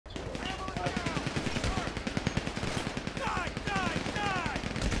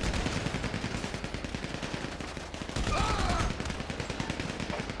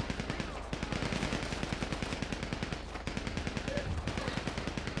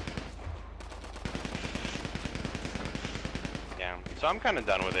So I'm kind of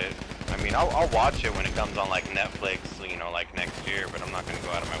done with it. I mean, I'll watch it when it comes on like Netflix, you know, like next year, but I'm not gonna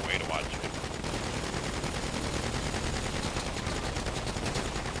go out of my way to watch it.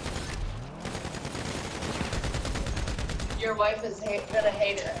 Your wife is gonna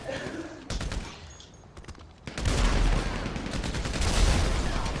hate it.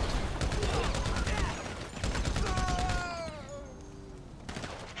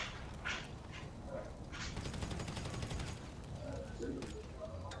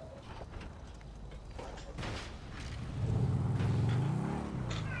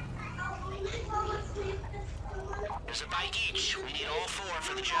 There's a bike each. We need all 4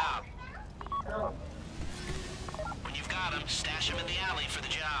 for the job. When you've got them, stash them in the alley for the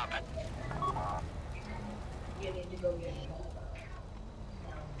job. You need to go get it.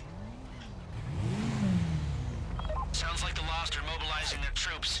 Sounds like the Lost are mobilizing their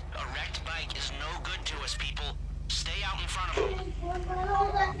troops. A wrecked bike is no good to us, people. Stay out in front of them.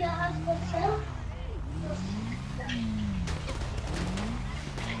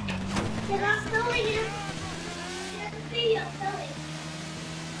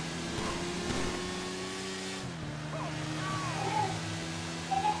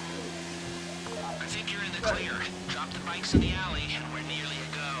 I think you're in the clear. Drop the bikes in the alley, and we're nearly a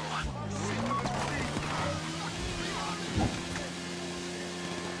go.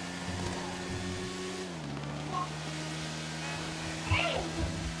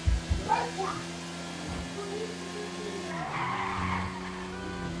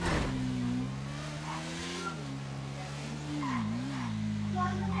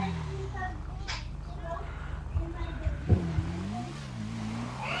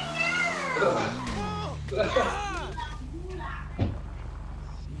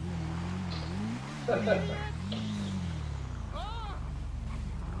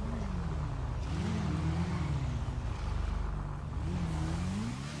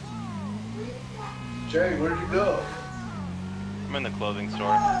 Jay, where'd you go? I'm in the clothing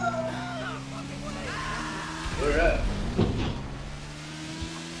store. Where at?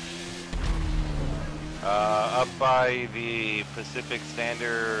 Up by the Pacific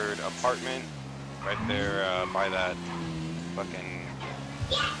Standard apartment, right there by that fucking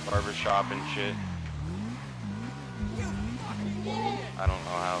barber shop and shit. I don't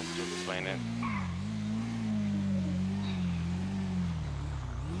know how else to explain it.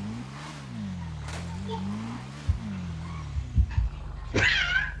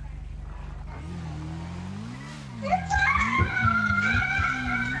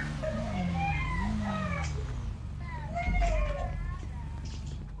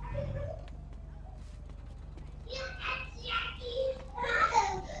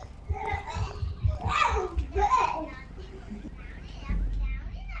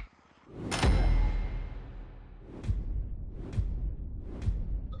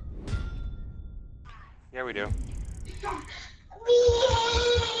 Yeah, we do.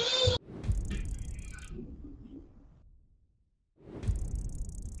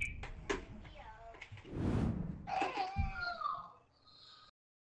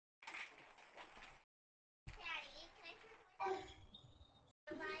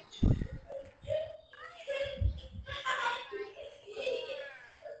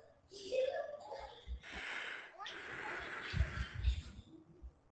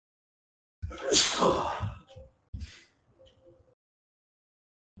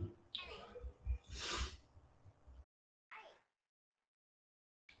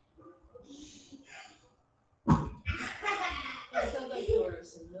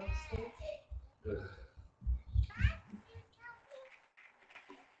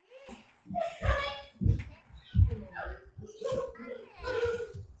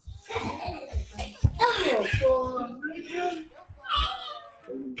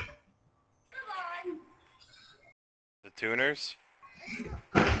 The tuners?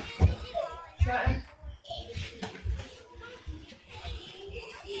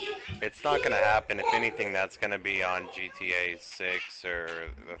 It's not gonna happen. If anything, that's gonna be on GTA 6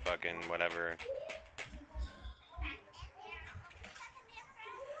 or the fucking whatever.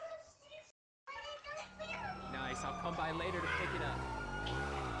 Nice, I'll come by later to pick it up.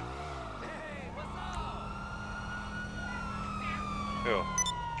 Hey, what's up? Who?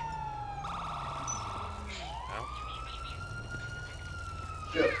 No?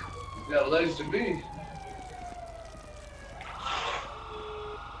 Yeah, you got legs to me.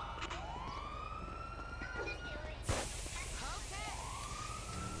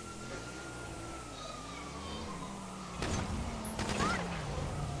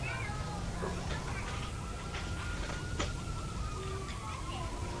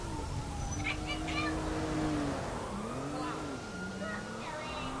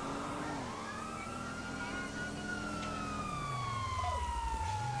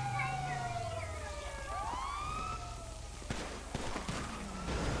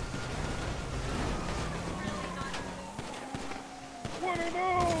 One of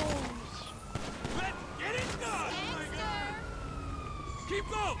those! Let's get it done! Oh my God! Keep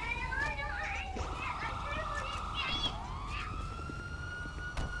going!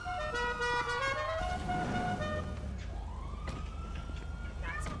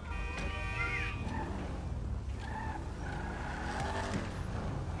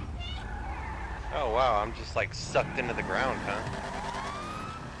 Oh wow, I'm just like sucked into the ground, huh?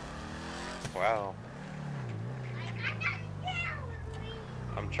 Wow.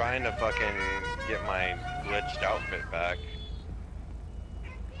 I'm trying to fucking get my glitched outfit back.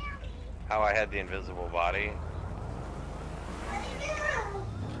 How I had the invisible body.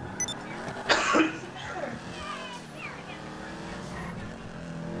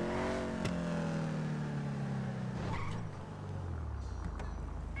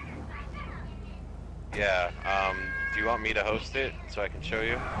 Yeah, do you want me to host it so I can show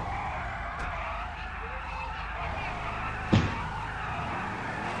you?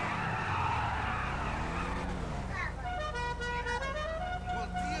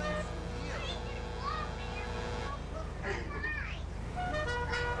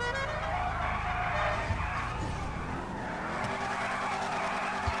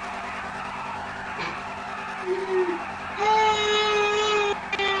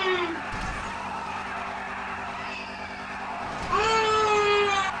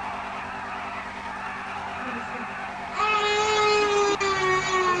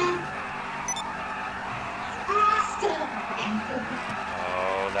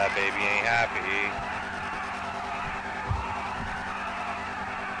 Oh, that baby ain't happy.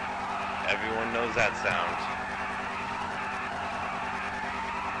 Everyone knows that sound.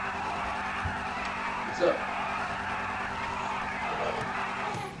 What's up?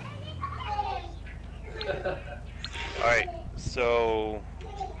 Alright, so...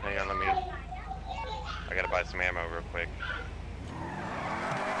 hang on, I gotta buy some ammo real quick.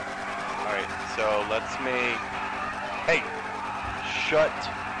 Alright, so let's make... Hey! Shut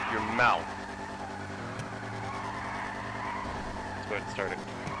your mouth. Let's go ahead and start it.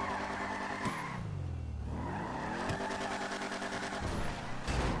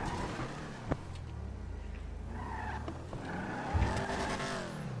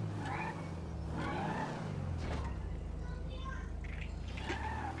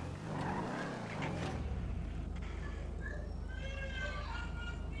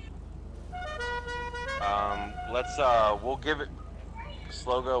 We'll give it,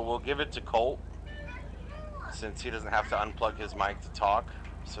 Slogo, we'll give it to Colt, since he doesn't have to unplug his mic to talk,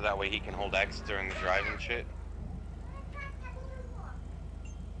 so that way he can hold X during the driving shit.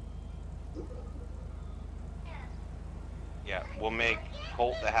 Yeah, we'll make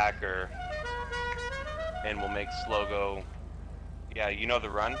Colt the hacker, and we'll make Slogo, yeah, you know the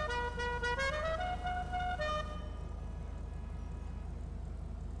run?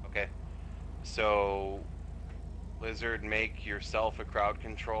 Okay, so... Lizard, make yourself a crowd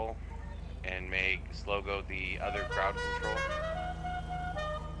control, and make Slogo the other crowd control.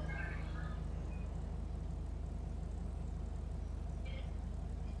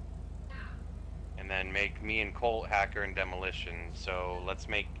 And then make me and Colt hacker and demolition. So let's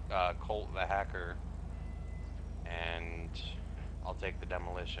make Colt the hacker, and I'll take the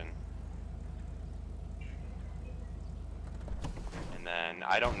demolition. And then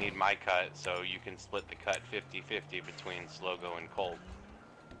I don't need my cut, so you can split the cut 50-50 between Slogo and Colt.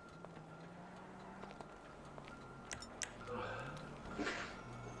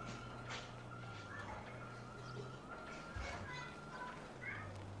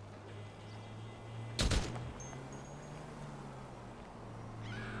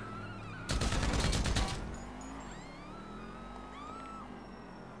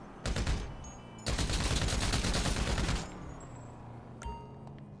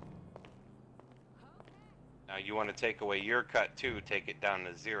 Now you want to take away your cut too, take it down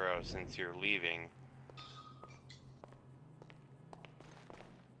to 0 since you're leaving.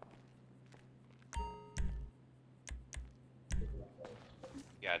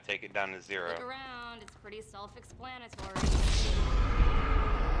 Yeah, take it down to 0. Look around, it's pretty self-explanatory.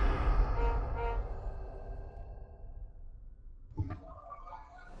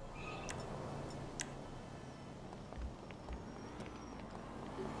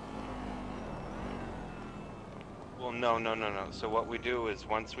 Well, no. So what we do is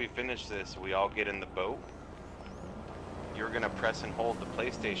once we finish this, we all get in the boat. You're gonna press and hold the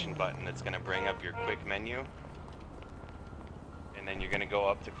PlayStation button. It's gonna bring up your quick menu. And then you're gonna go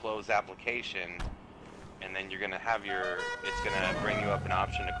up to close application. And then you're gonna have it's gonna bring you up an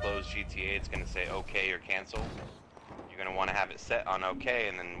option to close GTA. It's gonna say okay or cancel. You're gonna wanna have it set on okay,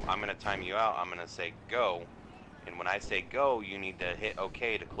 and then I'm gonna time you out. I'm gonna say go. And when I say go, you need to hit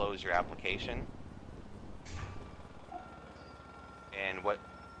OK to close your application. And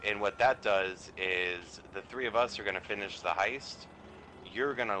what that does is the three of us are going to finish the heist.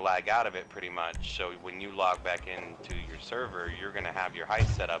 You're going to lag out of it pretty much. So when you log back into your server, you're going to have your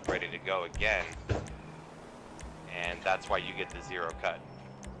heist set up ready to go again. And that's why you get the 0 cut.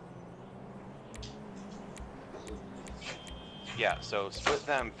 Yeah, so split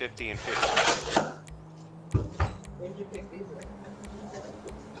them 50 and 50. Where'd you pick these up?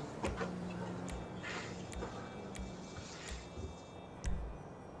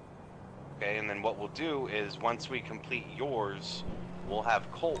 Okay, and then what we'll do is once we complete yours, we'll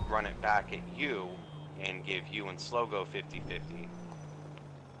have Colt run it back at you and give you and Slogo 50-50.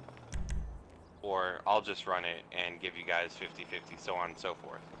 Or I'll just run it and give you guys 50-50, so on and so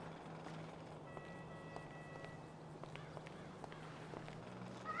forth.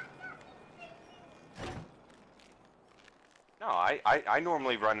 No, I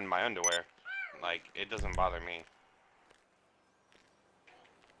normally run in my underwear. Like, it doesn't bother me.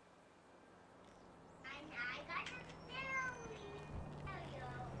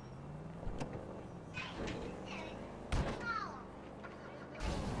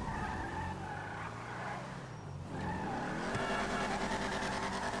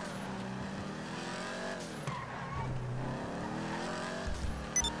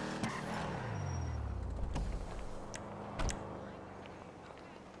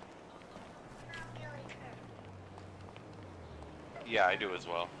 Yeah, I do as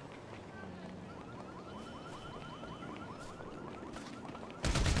well.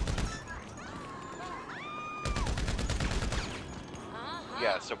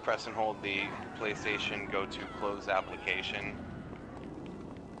 Yeah, so press and hold the PlayStation, go to close application,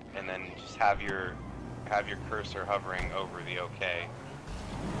 and then just have your cursor hovering over the OK.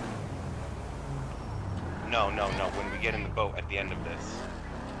 No, when we get in the boat at the end of this.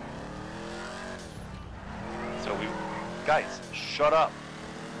 So guys, shut up!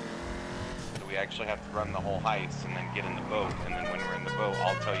 So we actually have to run the whole heist and then get in the boat, and then when we're in the boat,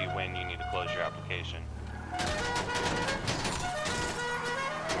 I'll tell you when you need to close your application.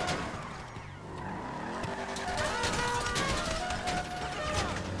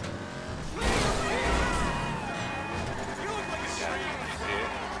 Yeah, you see it?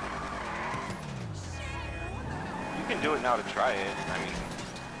 You can do it now to try it. I mean,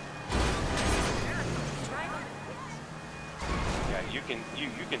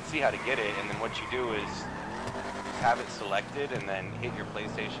 you can see how to get it, and then what you do is have it selected and then hit your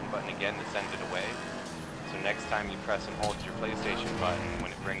PlayStation button again to send it away. So next time you press and hold your PlayStation button,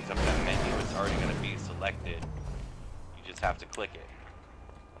 when it brings up that menu, it's already going to be selected. You just have to click it.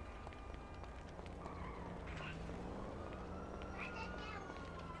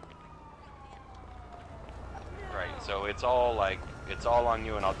 Right, so it's all on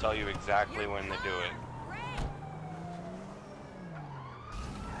you, and I'll tell you exactly when to do it.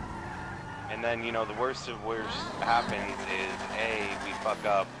 And then, you know, the worst of worst happens is A, we fuck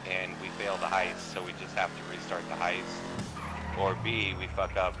up and we fail the heist, so we just have to restart the heist. Or B, we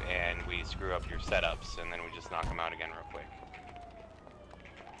fuck up and we screw up your setups, and then we just knock them out again real quick.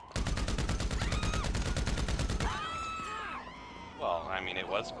 Well, I mean, it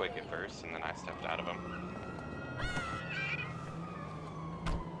was quick at first, and then I stepped out of them.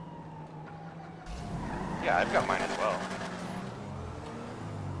 Yeah, I've got mine as well.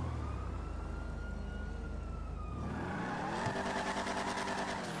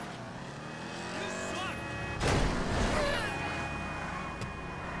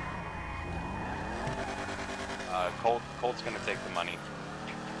 Colt's gonna take the money,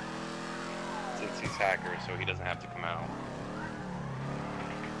 since he's hacker, so he doesn't have to come out.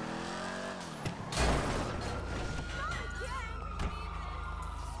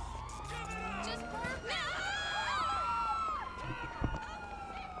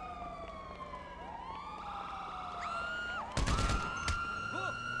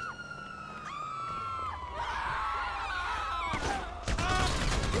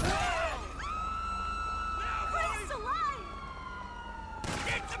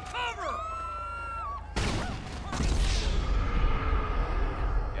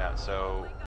 So